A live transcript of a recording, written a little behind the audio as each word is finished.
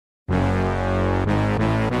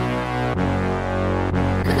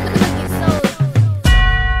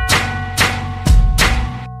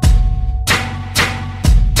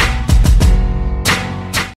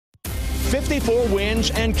34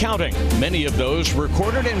 wins and counting. Many of those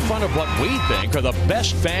recorded in front of what we think are the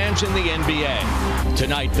best fans in the NBA.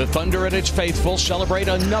 Tonight, the Thunder and its faithful celebrate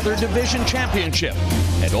another division championship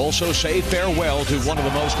and also say farewell to one of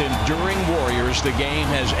the most enduring warriors the game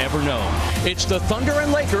has ever known. It's the Thunder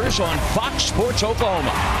and Lakers on Fox Sports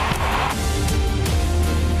Oklahoma.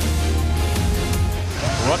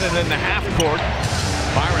 Running in the half court.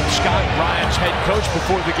 Byron Scott, Bryant's head coach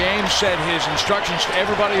before the game, said his instructions to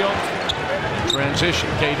everybody on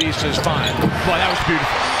transition. KD says fine. Boy, that was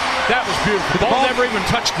beautiful. That was beautiful. The ball never even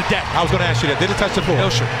touched the deck. I was going to ask you that. Did it touch the floor?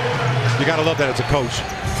 No, sir. You got to love that as a coach.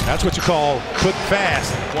 That's what you call quick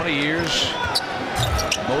fast. 20 years,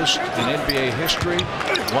 most in NBA history.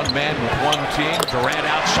 One man with one team. Durant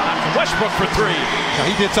outside from Westbrook for three.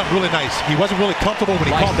 Now, he did something really nice. He wasn't really comfortable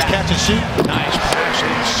when he caught the catch and shoot. Nice pass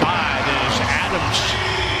inside as Adams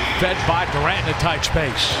fed by Durant in a tight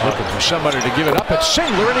space. Looking for somebody to give it up. It's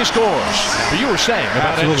Singler and he scores. But you were saying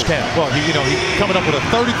about Ennis Cannon. Well, he's coming up with a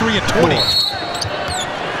 33 and 20.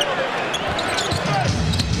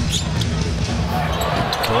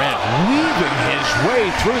 Durant weaving his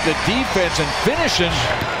way through the defense and finishing.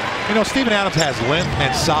 You know, Steven Adams has length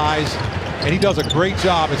and size, and he does a great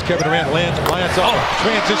job as Kevin Durant lines up.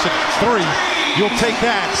 Transition three. You'll take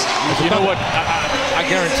that. You know what? I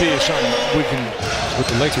guarantee you something. We can, with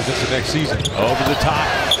the Lakers into next season. Over the top.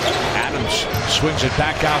 Adams swings it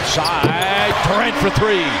back outside. Durant for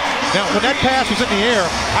three. Now, when that pass was in the air,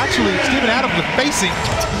 actually, Steven Adams was facing.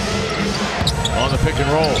 On the pick and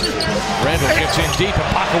roll. Randall gets in deep.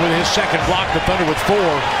 Ibaka with his second block. The Thunder with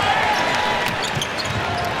four.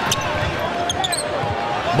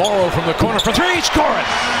 Morrow from the corner for three. Scoring.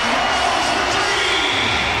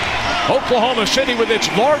 Oklahoma City with its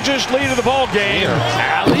largest lead of the ball game.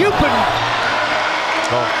 Alley-oop.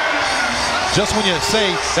 Well, just when you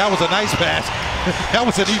say that was a nice pass, that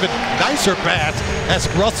was an even nicer pass as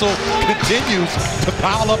Russell continues to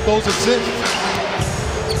pile up those assists.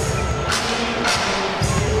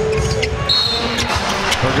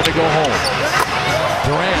 We're going to go home.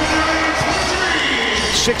 Durant,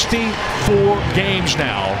 64 games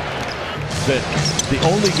now. That the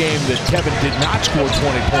only game that Kevin did not score 20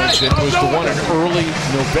 points in was the one in early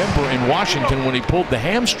November in Washington when he pulled the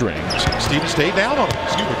hamstrings. Steven stayed down on him.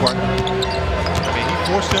 Excuse me, partner. I mean, he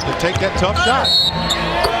forced him to take that tough shot.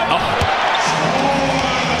 Oh.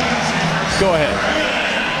 Go ahead.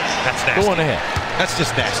 That's nasty. Go on ahead. That's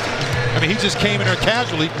just nasty. I mean, he just came in there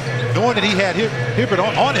casually, knowing that he had Hibbert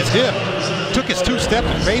on his hip, took his two steps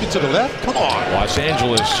and made it to the left. Come on. Los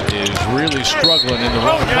Angeles is really struggling in the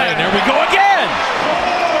wrong play. And there we go again.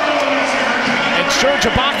 And Serge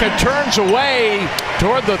Ibaka turns away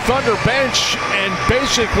toward the Thunder bench and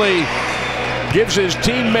basically gives his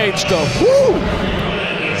teammates the whoo.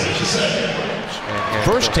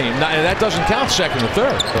 First team, and that doesn't count second or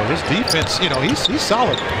third. So his defense, you know, he's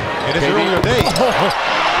solid in his earlier days.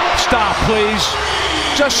 Stop, please.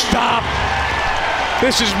 Just stop.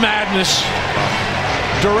 This is madness.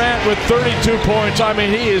 Durant with 32 points. I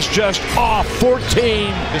mean, he is just off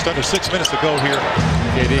 14. Just under 6 minutes to go here.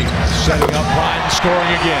 KD setting up Bryant,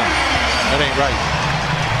 scoring again. That ain't right.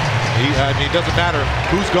 I mean, it doesn't matter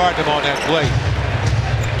who's guarding him on that play.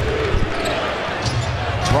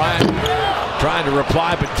 Bryant trying to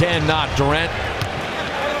reply, but cannot. Durant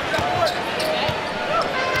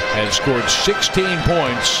has scored 16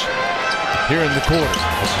 points here in the quarter.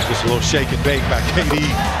 This is just a little shake and bake by KD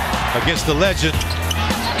against the legend.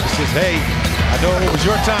 He says, hey, I know it was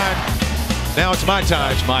your time. Now it's my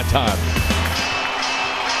time. It's my time.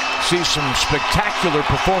 See some spectacular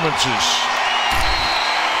performances.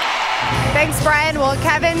 Thanks, Brian. Well,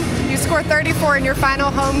 Kevin, you scored 34 in your final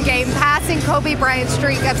home game, passing Kobe Bryant's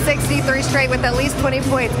streak of 63 straight with at least 20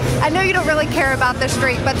 points. I know you don't really care about the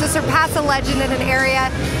streak, but to surpass a legend in an area,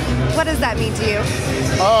 what does that mean to you?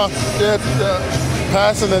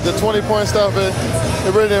 Passing the 20-point stuff,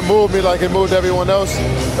 it really didn't move me like it moved everyone else.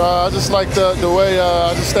 I just like the way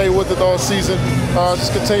I just stayed with it all season.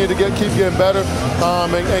 Just continue to keep getting better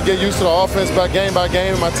and get used to the offense by game. My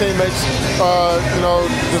teammates,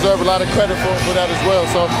 deserve a lot of credit for that as well.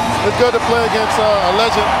 So it's good to play against a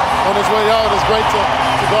legend on his way out. It's great to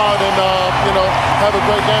go out and have a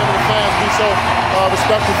great game, and the fans be so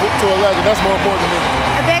respectful to a legend. That's more important to me.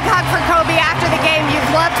 A big hug for Kobe after the game.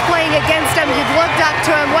 You've loved playing against him. You've looked up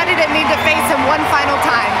to him. What did it mean to face him one final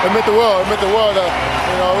time? It meant the world. It meant the world.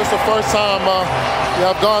 It's the first time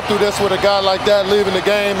I've gone through this with a guy like that leaving the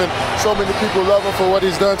game, and so many people love him for what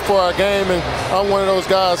he's done for our game, and I'm one of those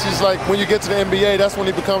guys. He's like, when you get to the NBA, that's when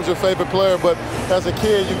he becomes your favorite player, but as a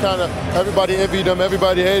kid, everybody envied him,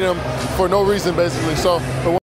 everybody hated him for no reason, basically. So